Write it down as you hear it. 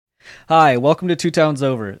Hi, welcome to Two Towns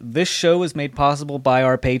Over. This show is made possible by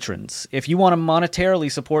our patrons. If you want to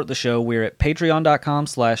monetarily support the show, we're at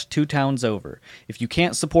patreon.com/twotowns-over. If you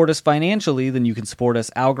can't support us financially, then you can support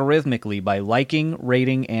us algorithmically by liking,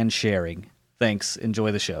 rating, and sharing. Thanks.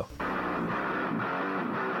 Enjoy the show.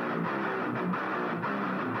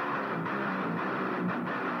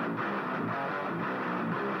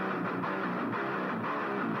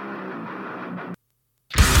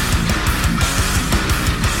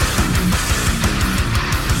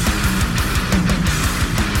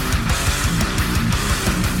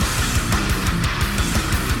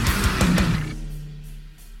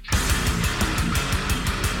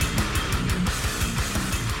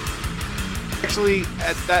 Actually,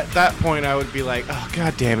 at that point, I would be like, oh,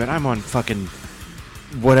 god damn it, I'm on fucking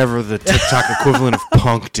whatever the TikTok equivalent of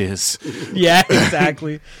punked is. Yeah,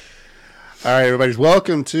 exactly. All right, everybody,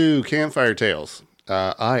 welcome to Campfire Tales.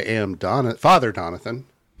 I am Father Donathan.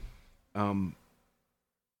 I'm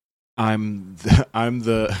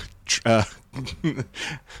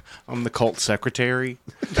the cult secretary.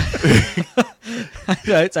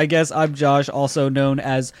 I guess I'm Josh, also known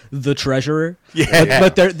as the Treasurer. Yeah,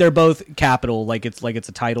 but they're both capital, like it's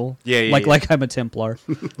a title. Yeah. Like I'm a Templar.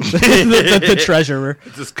 the Treasurer.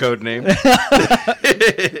 It's his code name.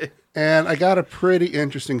 And I got a pretty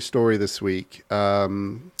interesting story this week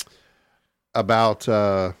about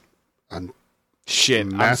Shit,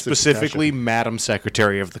 I'm massive specifically succession. Madam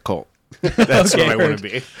Secretary of the cult. That's Okay, what I want heard. to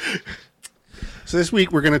be. So this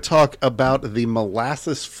week we're going to talk about the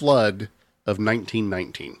Molasses flood of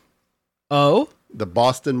 1919. Oh? The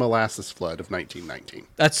Boston Molasses flood of 1919.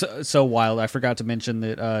 That's so wild. I forgot to mention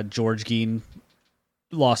that George Gein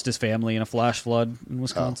lost his family in a flash flood in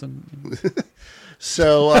Wisconsin.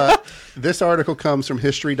 So this article comes from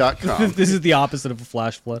history.com. This is the opposite of a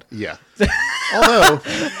flash flood. Yeah. Although,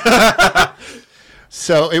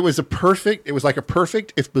 so it was like a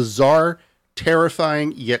perfect, if bizarre,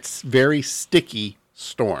 terrifying, yet very sticky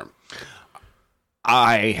storm.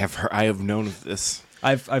 I have known of this.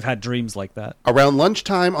 I've had dreams like that. Around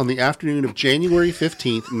lunchtime on the afternoon of January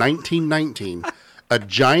 15th, 1919, a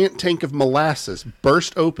giant tank of molasses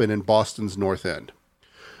burst open in Boston's North End.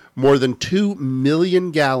 More than 2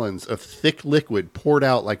 million gallons of thick liquid poured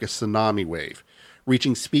out like a tsunami wave,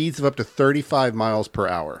 reaching speeds of up to 35 miles per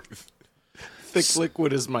hour. Thick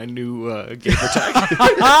liquid is my new gamer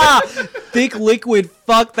tag. Thick liquid,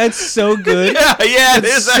 fuck, that's so good. Yeah, it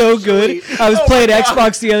is so actually. good. I was playing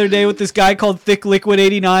Xbox the other day with this guy called Thick Liquid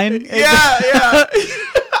 89. Yeah.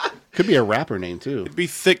 Could be a rapper name, too. It'd be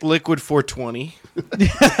Thick Liquid 420.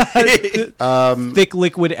 Thick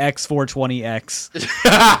Liquid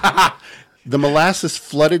X420X. The molasses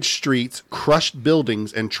flooded streets, crushed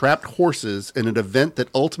buildings, and trapped horses in an event that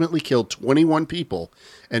ultimately killed 21 people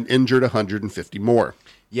and injured 150 more.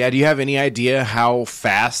 Yeah, do you have any idea how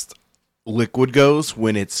fast liquid goes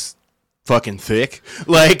when it's fucking thick?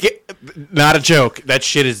 Like, not a joke. That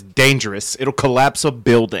shit is dangerous. It'll collapse a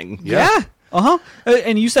building. Yeah. Uh-huh.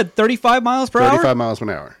 And you said 35 miles per hour? 35 miles an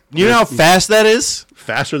hour. You know how fast that is?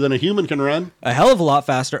 Faster than a human can run. A hell of a lot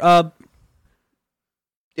faster.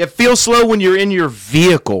 It feels slow when you're in your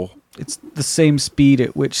vehicle. It's the same speed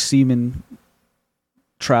at which semen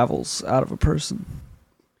travels out of a person.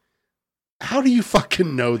 How do you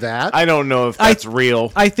fucking know that? I don't know if that's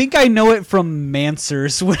real. I think I know it from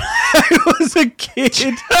Mansers when I was a kid.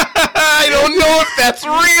 I don't know if that's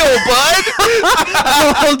real,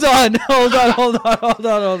 Hold on.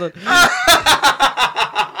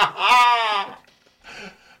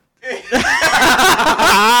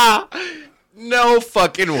 No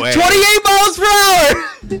fucking way. 28 miles per hour!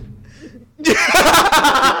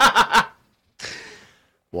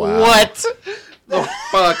 Wow. What the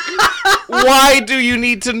fuck? Why do you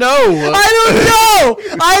need to know?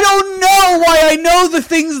 I don't know why I know the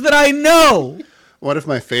things that I know. One of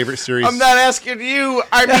my favorite series. I'm not asking you.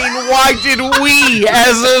 I mean, why did we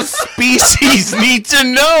as a species need to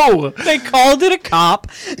know? They called it a cop.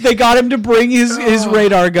 They got him to bring his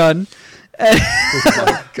radar gun. Oh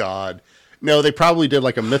my God. No, they probably did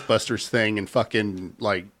like a Mythbusters thing and fucking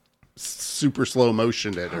like super slow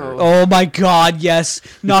motioned it. Or... Oh my God, yes.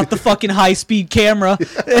 Not the fucking high-speed camera.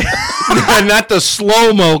 Not the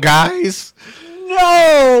slow-mo, guys.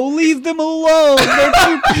 No, leave them alone. They're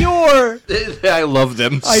too pure. I love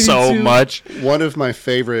them I do so too. much. One of my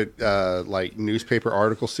favorite like newspaper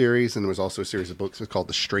article series, and there was also a series of books called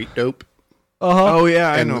The Straight Dope. Uh-huh. Oh,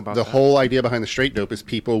 yeah, I And know about the that. whole idea behind The Straight Dope is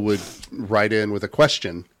people would write in with a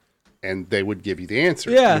question and they would give you the answer,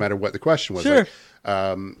 Yeah. no matter what the question was. Sure.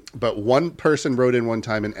 But one person wrote in one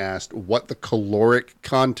time and asked what the caloric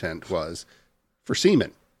content was for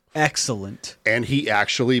semen. Excellent. And he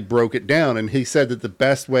actually broke it down, and he said that the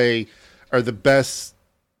best way, or the best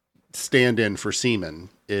stand-in for semen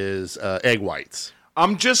is egg whites.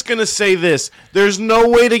 I'm just going to say this. There's no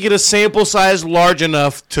way to get a sample size large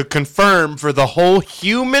enough to confirm for the whole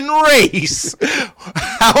human race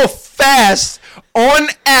how fast, on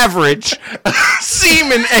average,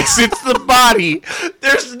 semen exits the body.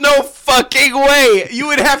 There's no fucking way. You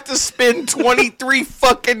would have to spend 23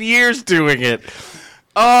 fucking years doing it.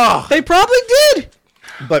 Oh. They probably did.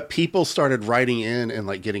 But people started writing in and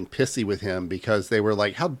like getting pissy with him because they were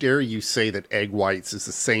like, how dare you say that egg whites is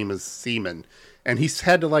the same as semen? And he's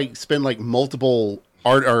had to like spend like multiple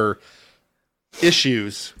art or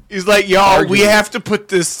issues. He's like, y'all, we have to put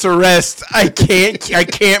this to rest. I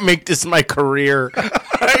can't make this my career.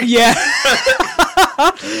 Yeah.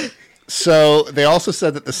 So they also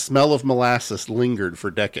said that the smell of molasses lingered for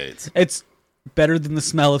decades. It's better than the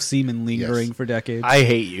smell of semen lingering Yes. for decades. I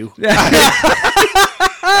hate you.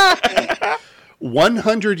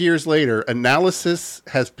 100 years later, analysis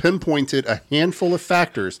has pinpointed a handful of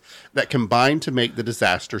factors that combine to make the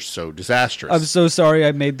disaster so disastrous. I'm so sorry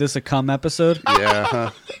I made this a cum episode. Yeah.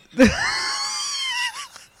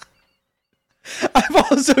 I've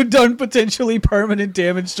also done potentially permanent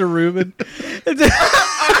damage to Ruben.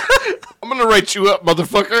 I'm going to write you up,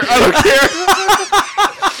 motherfucker. I don't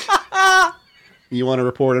care. You want to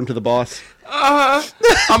report him to the boss?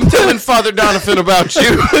 I'm telling Father Donovan about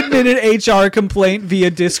you. Putting in an HR complaint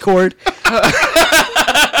via Discord.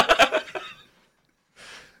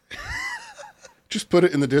 Just put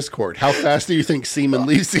it in the Discord. How fast do you think semen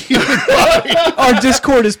leaves the human body? Our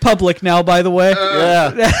Discord is public now, by the way.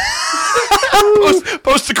 Yeah.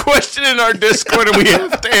 Post a question in our Discord and we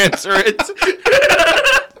have to answer it.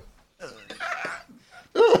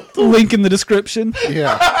 Link in the description.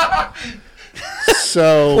 Yeah.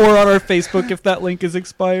 So, Or on our Facebook if that link is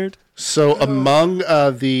expired. so among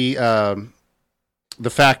the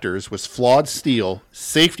factors was flawed steel,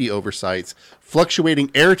 safety oversights,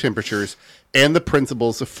 fluctuating air temperatures, and the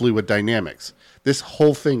principles of fluid dynamics. This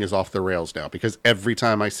whole thing is off the rails now because every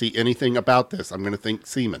time I see anything about this, I'm going to think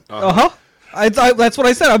semen. Uh-huh. That's what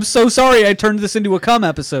I said. I'm so sorry I turned this into a cum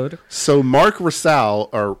episode. So Mark Rossow,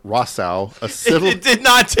 a civil... It did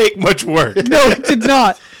not take much work. No, it did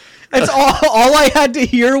not. That's all I had to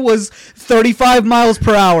hear was 35 miles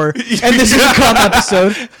per hour, and this is a cum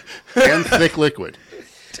episode. and thick liquid.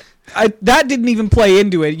 That didn't even play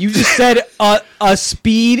into it. You just said a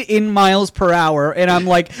speed in miles per hour, and I'm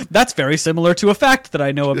like, that's very similar to a fact that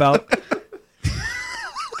I know about.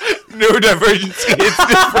 Neurodivergency, it's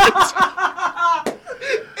different.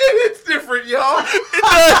 It's different, y'all. It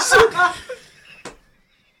does.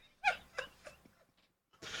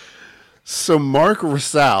 So Mark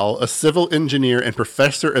Rossow, a civil engineer and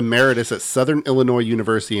professor emeritus at Southern Illinois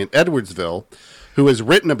University in Edwardsville, who has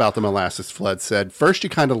written about the molasses flood, said, first you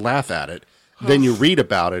kind of laugh at it, then you read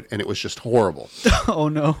about it, and it was just horrible. Oh,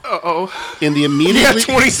 no. Uh-oh. In the Yeah, immediately...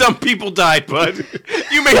 20-some people died, bud.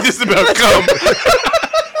 You made this about cum.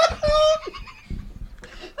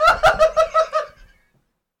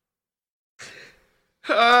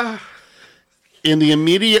 In the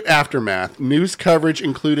immediate aftermath, news coverage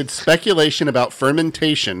included speculation about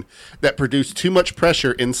fermentation that produced too much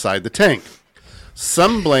pressure inside the tank.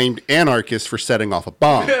 Some blamed anarchists for setting off a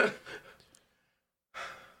bomb.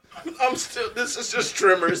 This is just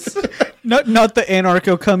trimmers. Not the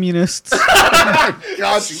anarcho-communists. God, you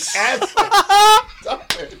asshole.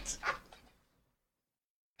 Stop it.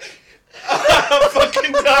 I'm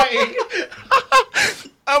fucking dying.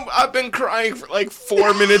 I've been crying for like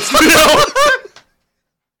 4 minutes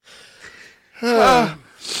now.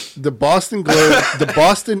 The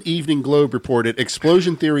Boston Evening Globe reported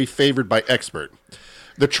explosion theory favored by expert.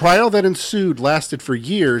 The trial that ensued lasted for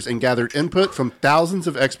years and gathered input from thousands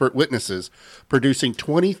of expert witnesses, producing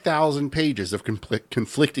 20,000 pages of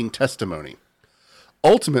conflicting testimony.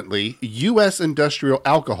 Ultimately, U.S. Industrial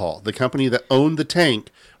Alcohol, the company that owned the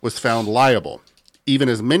tank, was found liable, even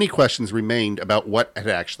as many questions remained about what had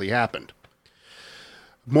actually happened.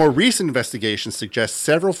 More recent investigations suggest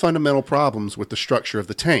several fundamental problems with the structure of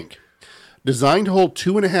the tank. Designed to hold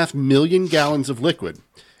 2.5 million gallons of liquid,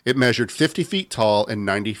 it measured 50 feet tall and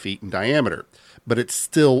 90 feet in diameter, but its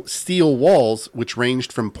steel walls, which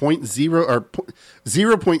ranged from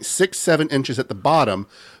 0.67 inches at the bottom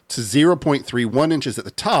to 0.31 inches at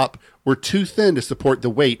the top, were too thin to support the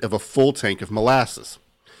weight of a full tank of molasses.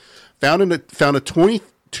 Found a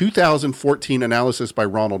 2014 analysis by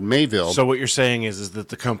Ronald Mayville. So what you're saying is that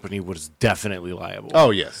the company was definitely liable. Oh,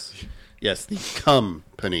 yes. Yes, the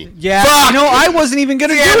company. Yeah, Fuck! I wasn't even going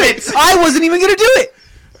to do Damn it. it. I wasn't even going to do it.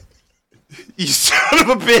 You son of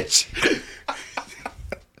a bitch.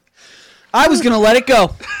 I was going to let it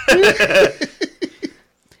go.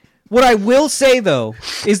 What I will say, though,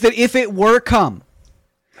 is that if it were come,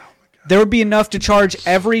 there would be enough to charge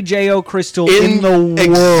every JO crystal in the world.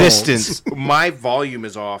 Existence. My volume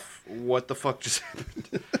is off. What the fuck just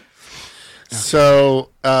happened? So,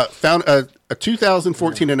 found a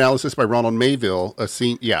 2014 analysis by Ronald Mayville.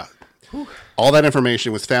 All that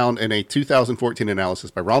information was found in a 2014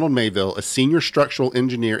 analysis by Ronald Mayville, a senior structural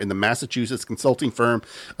engineer in the Massachusetts consulting firm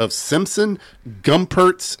of Simpson,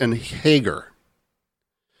 Gumpertz, and Hager.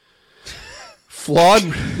 Flawed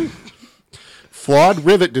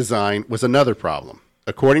rivet design was another problem.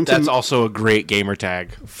 That's also a great gamer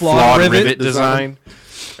tag. Flawed rivet design.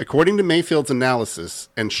 According to Mayfield's analysis,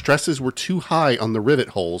 and stresses were too high on the rivet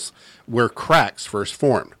holes where cracks first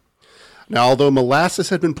formed. Now, although molasses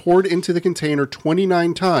had been poured into the container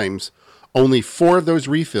 29 times, only 4 of those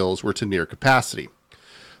refills were to near capacity.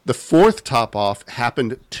 The 4th top-off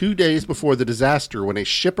happened 2 days before the disaster when a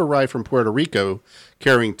ship arrived from Puerto Rico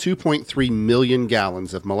carrying 2.3 million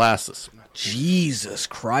gallons of molasses. Jesus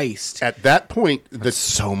Christ. At that point, That's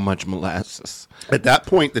so much molasses. At that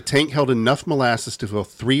point, the tank held enough molasses to fill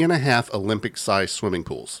 3.5 Olympic-sized swimming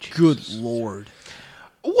pools. Good Lord.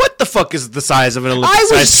 What the fuck is the size of an I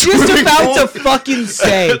Olympic-sized was just swimming about pool? to fucking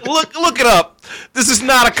say. Look it up. This is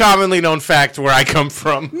not a commonly known fact where I come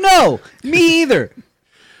from. No, me either.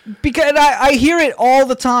 Because I hear it all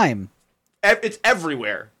the time. It's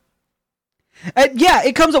everywhere. Yeah,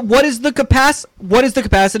 it comes up. What is the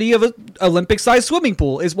capacity of an Olympic-sized swimming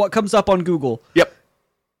pool? Is what comes up on Google. Yep.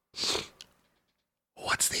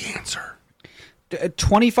 What's the answer?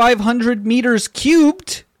 2,500 meters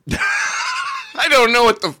cubed. I don't know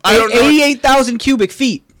what the. I don't know. 88,000 cubic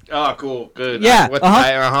feet. Oh, cool. Good. Yeah.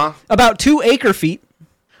 Uh-huh. About 2 acre feet.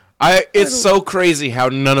 It's so crazy how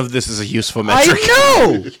none of this is a useful metric. I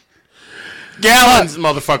know. Gallons,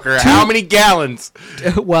 motherfucker. How many gallons?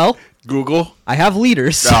 Well, Google. I have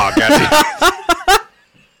liters. Oh, gotcha.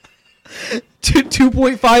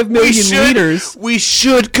 2.5 million liters. We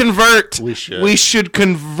should convert. We should. We should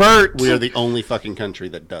convert. We are the only fucking country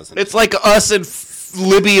that doesn't. It's like us in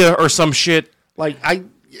Libya or some shit. Like,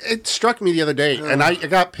 it struck me the other day, and I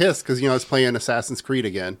got pissed because, I was playing Assassin's Creed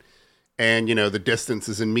again, and, the distance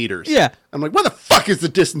is in meters. Yeah. I'm like, what the fuck is the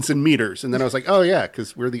distance in meters? And then I was like, oh, yeah,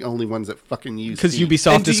 because we're the only ones that fucking use Because feet.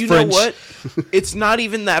 Ubisoft And do is you French. know what? It's not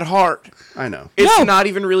even that hard. I know. It's not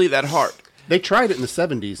even really that hard. They tried it in the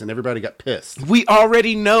 70s, and everybody got pissed. We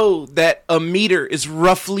already know that a meter is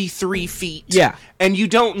roughly 3 feet. Yeah. And you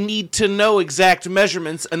don't need to know exact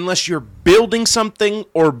measurements unless you're building something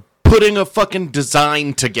or putting a fucking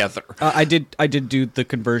design together. I did do the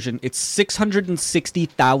conversion. It's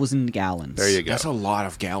 660,000 gallons. There you go. That's a lot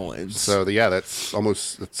of gallons. So,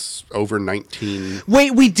 that's over 19.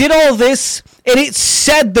 Wait, we did all this, and it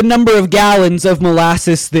said the number of gallons of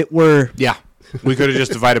molasses that were... Yeah. We could have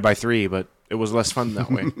just divided by 3, but it was less fun that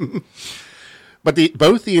way. But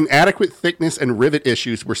both the inadequate thickness and rivet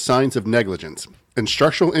issues were signs of negligence, and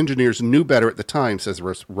structural engineers knew better at the time, says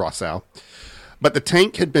Rossow. But the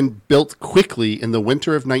tank had been built quickly in the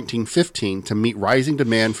winter of 1915 to meet rising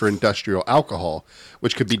demand for industrial alcohol,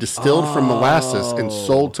 which could be distilled from molasses and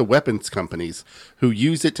sold to weapons companies who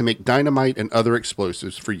used it to make dynamite and other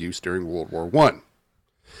explosives for use during World War I.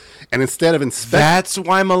 And instead of That's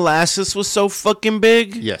why molasses was so fucking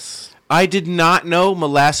big? Yes. I did not know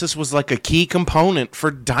molasses was like a key component for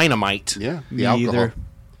dynamite. Yeah, the Me alcohol. either.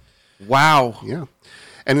 Wow. Yeah.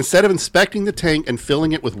 And instead of inspecting the tank and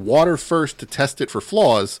filling it with water first to test it for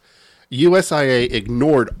flaws, USIA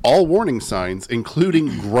ignored all warning signs,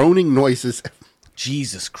 including groaning noises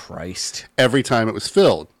Jesus Christ. every time it was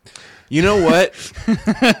filled. You know what?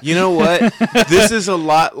 This is a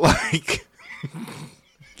lot like...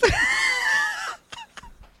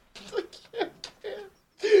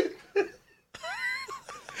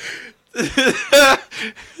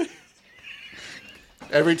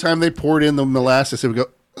 Every time they poured in the molasses, it would go,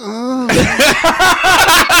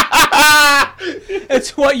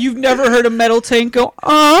 It's what you've never heard a metal tank go,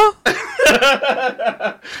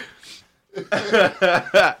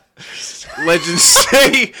 Legends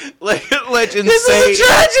say... This is a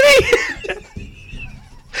tragedy!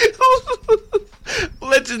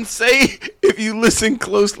 Legends say if you listen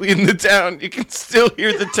closely in the town, you can still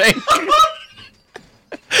hear the tank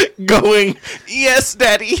going, "Yes,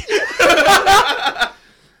 Daddy."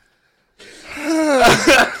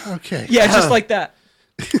 okay. Yeah, just like that.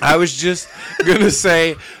 I was just gonna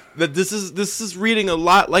say that this is reading a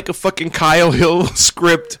lot like a fucking Kyle Hill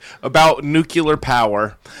script about nuclear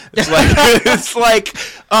power. It's like,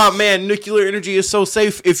 oh man, nuclear energy is so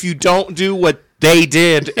safe if you don't do what they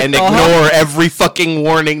did and ignore every fucking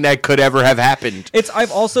warning that could ever have happened.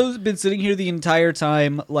 I've also been sitting here the entire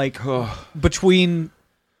time, like, between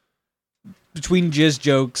jizz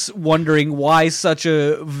jokes, wondering why such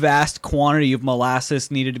a vast quantity of molasses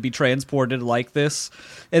needed to be transported like this.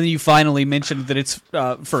 And then you finally mentioned that it's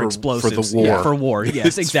for explosives. For the war. Yeah, for war,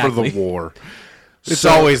 yes, exactly. It's for the war. It's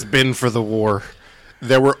always been for the war.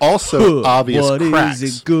 There were also obvious cracks. What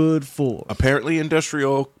is it good for? Apparently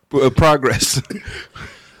industrial progress.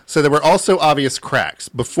 So there were also obvious cracks.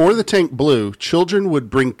 Before the tank blew, children would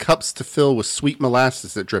bring cups to fill with sweet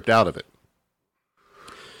molasses that dripped out of it.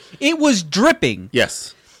 It was dripping.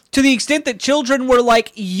 Yes. To the extent that children were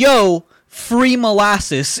like, yo, free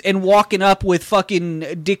molasses, and walking up with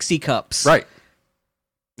fucking Dixie cups. Right.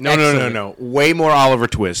 No. Way more Oliver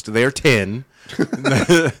Twist. They're 10.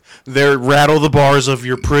 They're rattle the bars of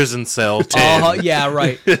your prison cell 10. Yeah,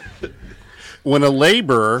 right. When a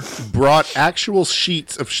laborer brought actual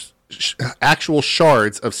sheets of actual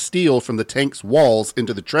shards of steel from the tank's walls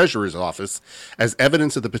into the treasurer's office as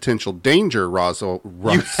evidence of the potential danger,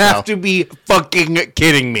 You have to be fucking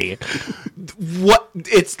kidding me. What?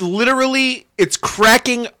 It's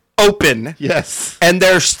cracking open. Yes. And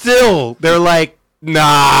they're like,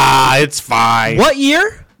 nah, it's fine. What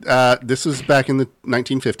year? This was back in the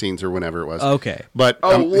 1915s or whenever it was. Okay. But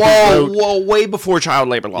whoa, way before child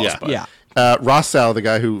labor laws. Yeah. But. Yeah. Rossau, the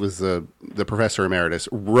guy who was the professor emeritus,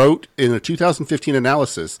 wrote in a 2015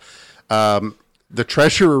 analysis, the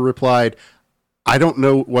treasurer replied, "I don't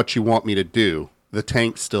know what you want me to do. The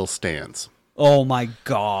tank still stands." Oh, my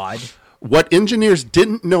God. What engineers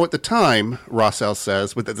didn't know at the time, Rossau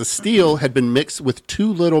says, was that the steel had been mixed with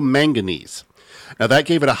too little manganese. Now, that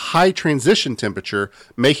gave it a high transition temperature,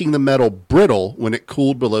 making the metal brittle when it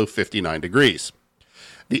cooled below 59 degrees.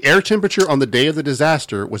 The air temperature on the day of the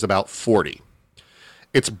disaster was about 40.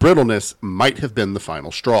 Its brittleness might have been the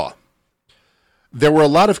final straw. There were a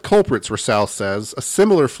lot of culprits, Rossau says. A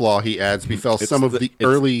similar flaw, he adds, befell some of the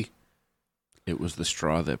early... It was the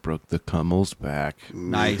straw that broke the cammel's back.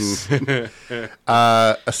 Nice.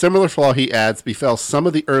 A similar flaw, he adds, befell some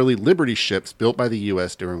of the early Liberty ships built by the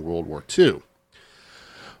U.S. during World War II.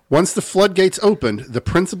 Once the floodgates opened, the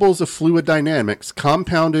principles of fluid dynamics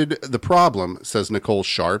compounded the problem, says Nicole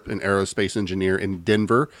Sharp, an aerospace engineer in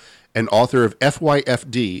Denver and author of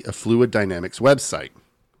FYFD, a fluid dynamics website.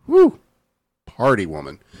 Woo! Party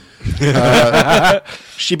woman.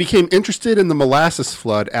 She became interested in the molasses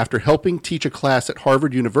flood after helping teach a class at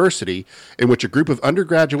Harvard University in which a group of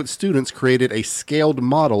undergraduate students created a scaled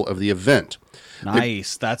model of the event.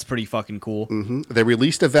 Nice. That's pretty fucking cool. Mm-hmm. They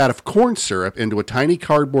released a vat of corn syrup into a tiny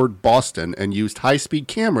cardboard Boston and used high-speed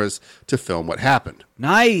cameras to film what happened.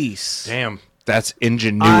 Nice. Damn, that's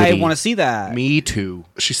ingenuity. I want to see that. Me too.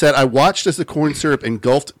 She said, "I watched as the corn syrup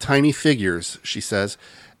engulfed tiny figures," she says.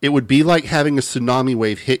 "It would be like having a tsunami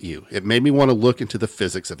wave hit you. It made me want to look into the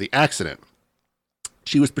physics of the accident."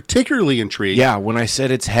 She was particularly intrigued. Yeah, when I said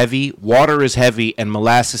it's heavy, water is heavy and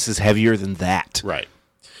molasses is heavier than that. Right.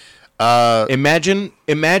 Imagine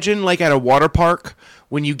like at a water park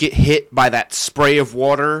when you get hit by that spray of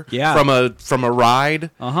water from a ride.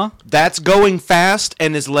 Uh-huh. That's going fast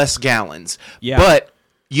and is less gallons. Yeah. But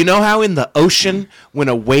you know how in the ocean, when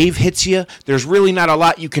a wave hits you, there's really not a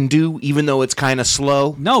lot you can do, even though it's kind of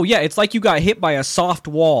slow? No, yeah, it's like you got hit by a soft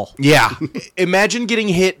wall. Yeah. Imagine getting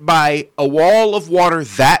hit by a wall of water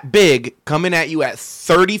that big coming at you at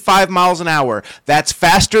 35 miles an hour. That's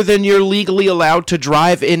faster than you're legally allowed to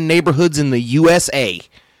drive in neighborhoods in the USA.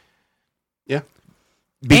 Yeah.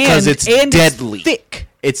 Because it's deadly.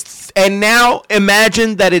 It's thick. And now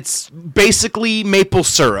imagine that it's basically maple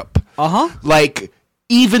syrup. Uh-huh. Like...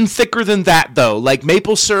 even thicker than that, though. Like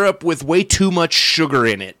maple syrup with way too much sugar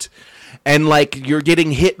in it. And, like, you're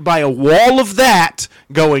getting hit by a wall of that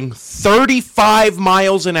going 35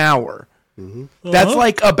 miles an hour. Mm-hmm. That's,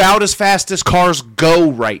 like, about as fast as cars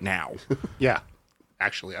go right now. Yeah.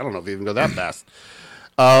 Actually, I don't know if they even go that fast.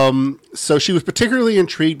 So she was particularly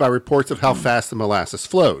intrigued by reports of how fast the molasses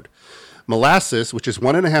flowed. Molasses, which is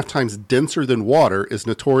 1.5 times denser than water, is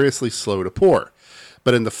notoriously slow to pour.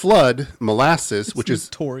 But in the flood, molasses, which is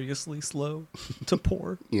notoriously slow to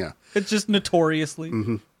pour. Yeah. It's just notoriously.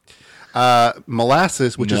 Mm-hmm.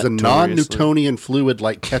 Molasses, which is a non-Newtonian fluid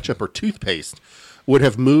like ketchup or toothpaste, would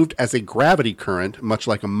have moved as a gravity current, much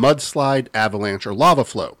like a mudslide, avalanche, or lava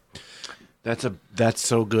flow. That's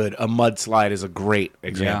so good. A mudslide is a great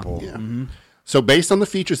example. Yeah. Mm-hmm. So based on the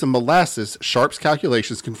features of molasses, Sharp's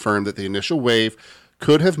calculations confirmed that the initial wave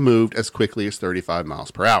could have moved as quickly as 35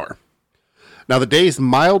 miles per hour. Now, the day's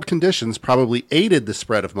mild conditions probably aided the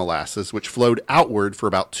spread of molasses, which flowed outward for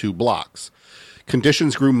about 2 blocks.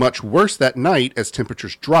 Conditions grew much worse that night as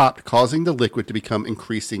temperatures dropped, causing the liquid to become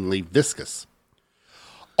increasingly viscous.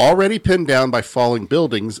 Already pinned down by falling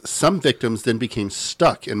buildings, some victims then became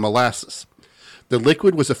stuck in molasses. The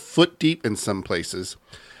liquid was a foot deep in some places.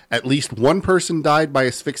 At least one person died by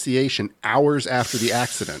asphyxiation hours after the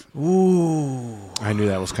accident. Ooh. I knew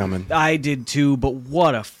that was coming. I did too, but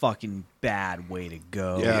what a fucking bad way to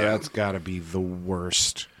go. Yeah, that's got to be the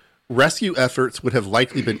worst. Rescue efforts would have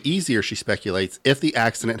likely been easier, she speculates, if the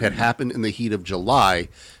accident had happened in the heat of July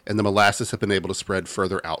and the molasses had been able to spread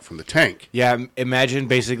further out from the tank. Yeah, imagine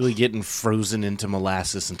basically getting frozen into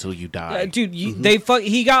molasses until you die. Dude,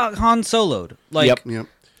 he got Han Solo'd. Like, Yep.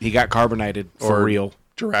 He got carbonated for Or real.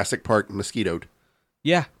 Jurassic Park mosquitoed.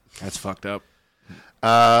 yeah. That's fucked up.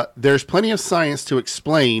 There's plenty of science to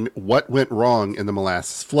explain what went wrong in the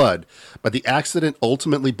molasses flood, but the accident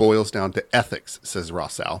ultimately boils down to ethics, says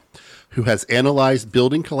Rossal, who has analyzed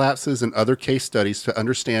building collapses and other case studies to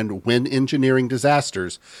understand when engineering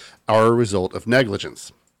disasters are a result of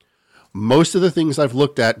negligence. Most of the things I've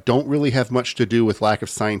looked at don't really have much to do with lack of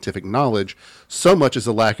scientific knowledge, so much as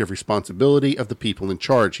a lack of responsibility of the people in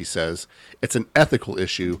charge, he says. It's an ethical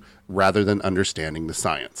issue rather than understanding the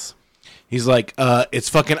science. He's like, it's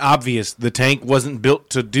fucking obvious. The tank wasn't built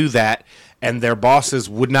to do that, and their bosses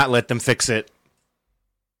would not let them fix it.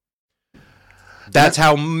 That's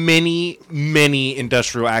how many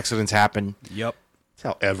industrial accidents happen. Yep. That's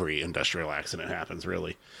how every industrial accident happens,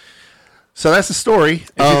 really. So that's the story.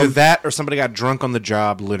 It's either that or somebody got drunk on the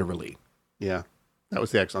job, literally. Yeah, that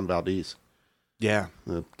was the Exxon Valdez. Yeah.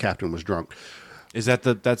 The captain was drunk. Is that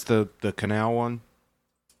that's the canal one?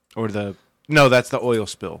 Or no, that's the oil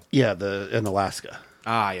spill. Yeah, in Alaska.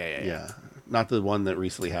 Ah, yeah. Yeah, not the one that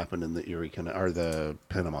recently happened in the Erie Canal or the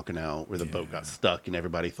Panama Canal where the boat got stuck and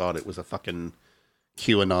everybody thought it was a fucking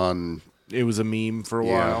QAnon. It was a meme for a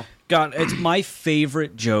Yeah. while. God, it's my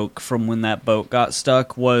favorite joke from when that boat got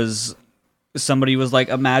stuck was somebody was like,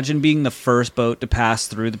 imagine being the first boat to pass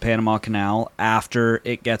through the Panama Canal after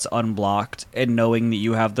it gets unblocked and knowing that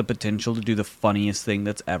you have the potential to do the funniest thing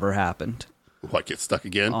that's ever happened. What, get stuck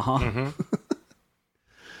again? Uh-huh. Mm-hmm.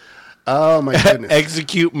 Oh, my goodness.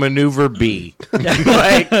 Execute maneuver B.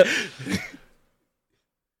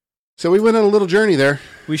 So we went on a little journey there.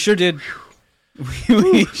 We sure did.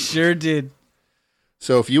 We sure did.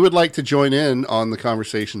 So if you would like to join in on the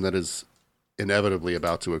conversation that is inevitably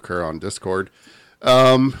about to occur on Discord,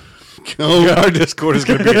 go. Our Discord is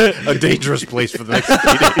going to be a dangerous place for the next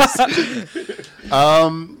 3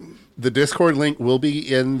 days. The Discord link will be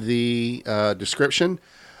in the description.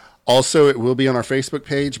 Also, it will be on our Facebook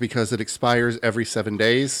page because it expires every 7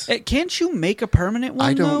 days. Can't you make a permanent one,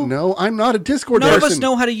 I don't know. I'm not a Discord None person. of us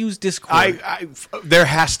know how to use Discord. There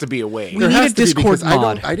has to be a way. We There need has a to be Discord because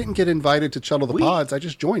mod. I didn't get invited to Chuddle the Pods. I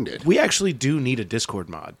just joined it. We actually do need a Discord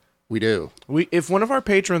mod. We do. If one of our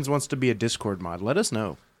patrons wants to be a Discord mod, let us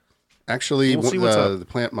know. Actually, We'll see what's up. the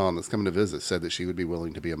plant mom that's coming to visit said that she would be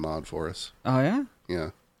willing to be a mod for us. Oh, yeah?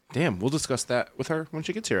 Yeah. Damn, we'll discuss that with her when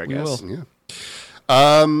she gets here, I guess. will. Yeah.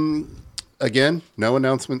 Again, no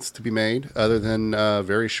announcements to be made other than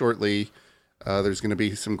very shortly there's going to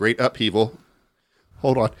be some great upheaval.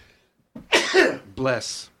 Hold on.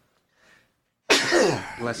 Bless.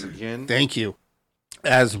 Bless again. Thank you.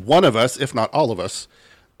 As one of us, if not all of us,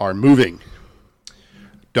 are moving.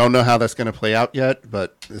 Don't know how that's going to play out yet,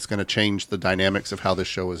 but it's going to change the dynamics of how this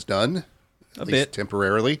show is done. At least bit.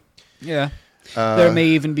 temporarily. Yeah. There may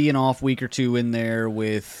even be an off week or two in there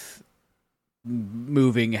with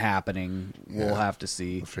moving happening. We'll have to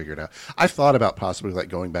see. We'll figure it out. I've thought about possibly like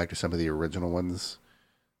going back to some of the original ones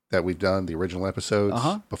that we've done, the original episodes,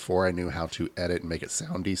 before I knew how to edit and make it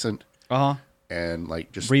sound decent. Uh-huh. And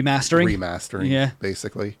like just Remastering, yeah,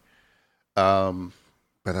 basically.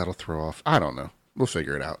 But that'll throw off. I don't know. We'll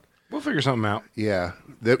figure it out. We'll figure something out. Yeah,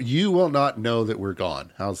 that you will not know that we're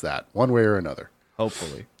gone. How's that? One way or another.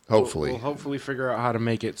 Hopefully. Hopefully. We'll hopefully figure out how to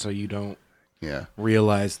make it so you don't Yeah.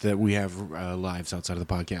 realize that we have lives outside of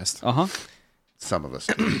the podcast. Uh-huh. Some of us.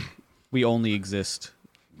 We only exist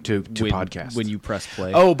To when, podcasts. when you press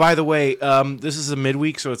play. Oh, by the way, this is a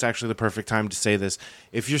midweek, so it's actually the perfect time to say this.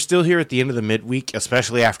 If you're still here at the end of the midweek,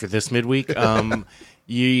 especially after this midweek,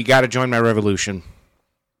 you got to join my revolution.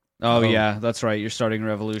 Oh, yeah, that's right. You're starting a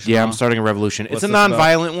revolution. Yeah, huh? I'm starting a revolution. What's it's a this about?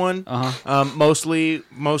 non-violent one. Uh-huh. Mostly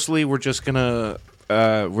we're just gonna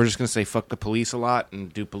say fuck the police a lot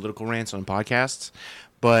and do political rants on podcasts.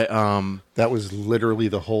 But That was literally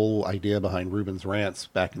the whole idea behind Ruben's rants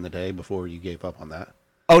back in the day before you gave up on that.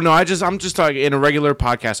 Oh no, I'm just talking in a regular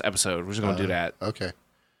podcast episode. We're just gonna do that. Okay.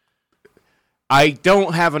 I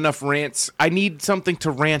don't have enough rants. I need something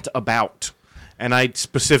to rant about. And I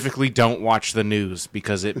specifically don't watch the news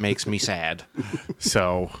because it makes me sad.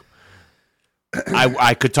 So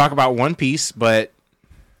I could talk about One Piece, but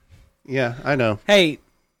Yeah, I know. Hey,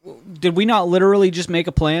 did we not literally just make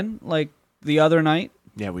a plan like the other night?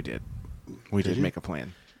 yeah, we did. We did make a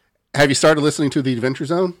plan. Have you started listening to the Adventure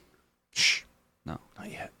Zone? Shh. No.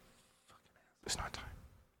 Not yet. It's not time.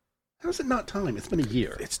 How is it not time? It's been a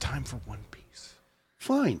year. It's time for One Piece.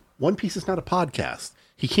 Fine. One Piece is not a podcast.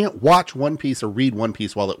 He can't watch One Piece or read One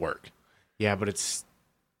Piece while at work. Yeah, but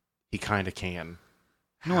he kind of can.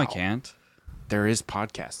 No, I can't. There is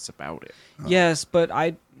podcasts about it. Yes, but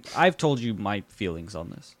I've told you my feelings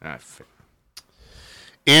on this.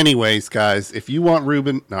 Anyways, guys, if you want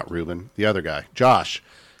not Ruben, the other guy, Josh,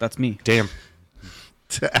 That's me. Damn.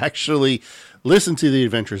 to actually listen to the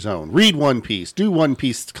Adventure Zone, read One Piece, do One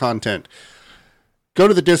Piece content, go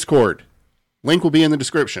to the Discord. Link will be in the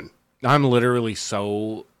description. I'm literally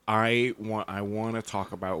so I want to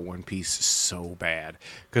talk about One Piece so bad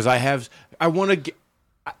because I want to get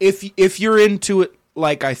if you're into it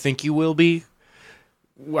like I think you will be.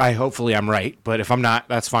 Hopefully I'm right, but if I'm not,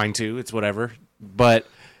 that's fine too. It's whatever. But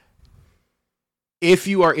if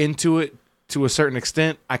you are into it to a certain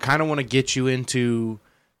extent, I kind of want to get you into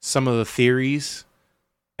some of the theories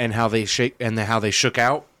and how they shook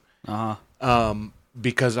out.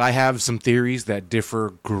 Because I have some theories that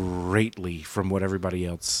differ greatly from what everybody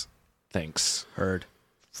else thinks. Heard.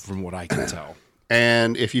 From what I can tell.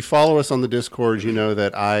 And if you follow us on the Discord, you know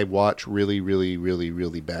that I watch really, really, really,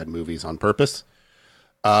 really bad movies on purpose.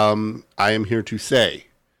 I am here to say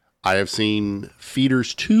I have seen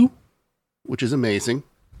Feeders 2, which is amazing.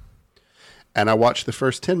 And I watched the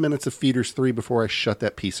first 10 minutes of Feeders 3 before I shut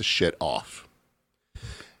that piece of shit off.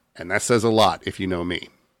 And that says a lot if you know me.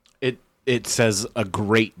 It says a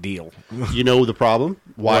great deal. You know the problem?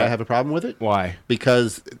 Why What? I have a problem with it? Why?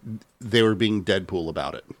 Because they were being Deadpool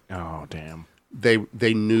about it. Oh, damn.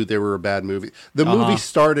 They knew they were a bad movie. The movie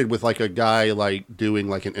started with like a guy like doing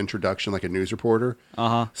like an introduction, like a news reporter,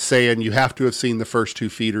 saying you have to have seen the first two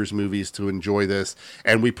Feeders movies to enjoy this,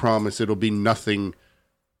 and we promise it'll be nothing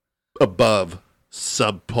above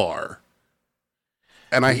subpar.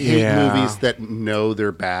 And I hate movies that know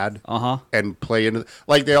they're bad and play into...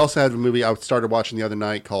 Like, they also had a movie I started watching the other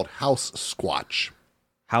night called House Squatch.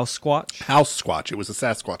 House Squatch? House Squatch. It was a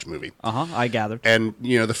Sasquatch movie. I gathered. And,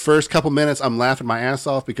 you know, the first couple minutes, I'm laughing my ass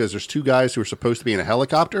off because there's two guys who are supposed to be in a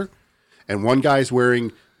helicopter, and one guy's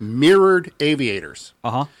wearing mirrored aviators.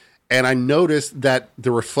 And I noticed that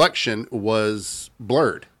the reflection was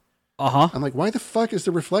blurred. I'm like, why the fuck is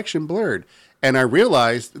the reflection blurred? And I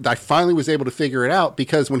realized I finally was able to figure it out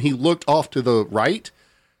because when he looked off to the right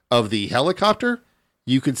of the helicopter,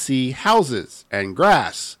 you could see houses and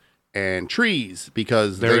grass and trees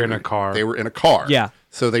because they were in a car. They were in a car. Yeah.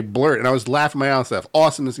 So they blurred, and I was laughing my ass off.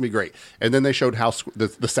 Awesome, this is gonna be great. And then they showed the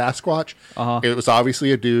Sasquatch. It was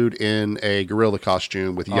obviously a dude in a gorilla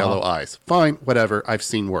costume with yellow eyes. Fine, whatever. I've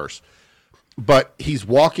seen worse. But he's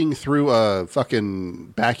walking through a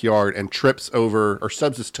fucking backyard and trips over or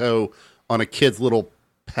stubs his toe on a kid's little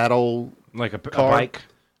pedal, Like a car. bike?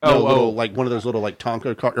 Like one of those little like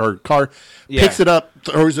Tonka car. Picks it up,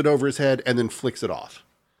 throws it over his head, and then flicks it off.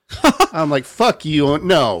 I'm like, fuck you.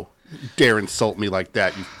 No. Dare insult me like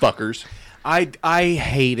that, you fuckers. I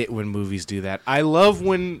hate it when movies do that. I love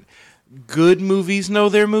when good movies know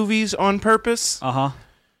their movies on purpose.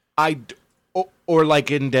 Or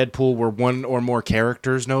like in Deadpool where one or more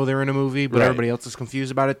characters know they're in a movie, but everybody else is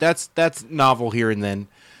confused about it. That's novel here and then.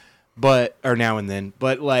 Or now and then.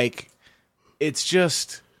 But like it's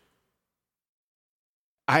just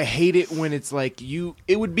I hate it when it's like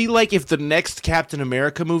it would be like if the next Captain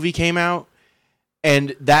America movie came out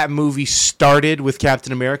and that movie started with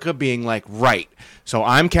Captain America being like, right, so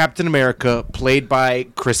I'm Captain America, played by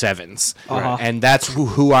Chris Evans, and that's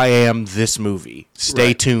who I am this movie.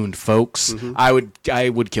 Stay tuned, folks. I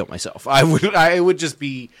would kill myself. I would just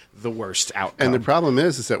be the worst outcome. And the problem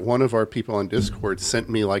is that one of our people on Discord sent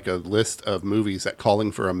me like a list of movies that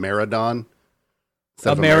calling for a marathon.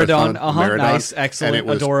 Marathon. Nice, excellent, and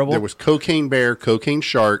adorable. There was Cocaine Bear, Cocaine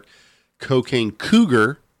Shark, Cocaine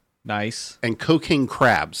Cougar, nice, and Cocaine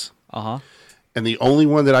Crabs. And the only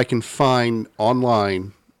one that I can find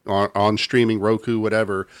online on streaming, Roku,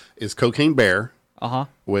 whatever, is Cocaine Bear,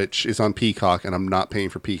 which is on Peacock, and I'm not paying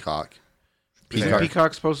for Peacock. Isn't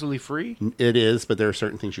Peacock supposedly free? It is, but there are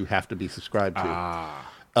certain things you have to be subscribed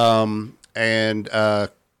to. And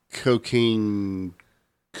Cocaine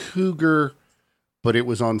Cougar but it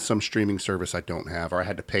was on some streaming service I don't have, or I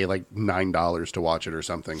had to pay like $9 to watch it or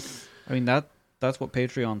something. I mean, that's what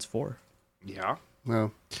Patreon's for. Yeah.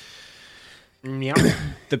 Well, Yeah.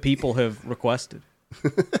 The people have requested.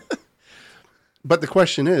 but the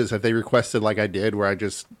question is, have they requested like I did, where I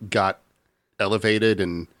just got elevated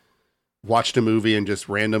and watched a movie and just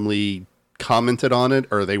randomly commented on it,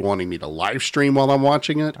 or are they wanting me to live stream while I'm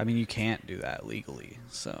watching it? I mean, you can't do that legally,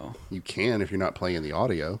 so. You can if you're not playing the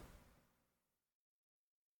audio.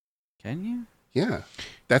 Can you? Yeah.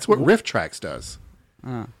 That's what Riff Tracks does.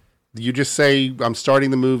 Uh, You just say, I'm starting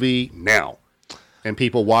the movie now, and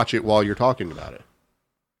people watch it while you're talking about it.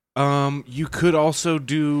 You could also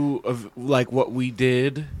do like what we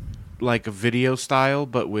did, like a video style,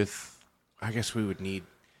 but with, I guess we would need.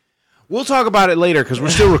 We'll talk about it later because we're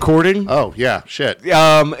still recording. Oh, yeah, shit.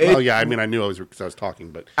 Oh yeah, I mean, I knew I was because I was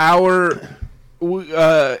talking, but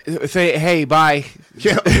say hey, bye.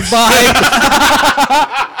 yeah.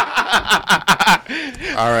 bye!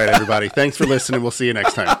 All right, everybody. Thanks for listening. We'll see you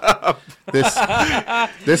next time.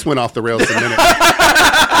 This went off the rails a minute.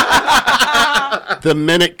 The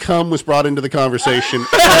minute cum was brought into the conversation.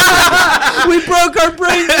 We broke our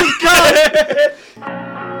brains with cum!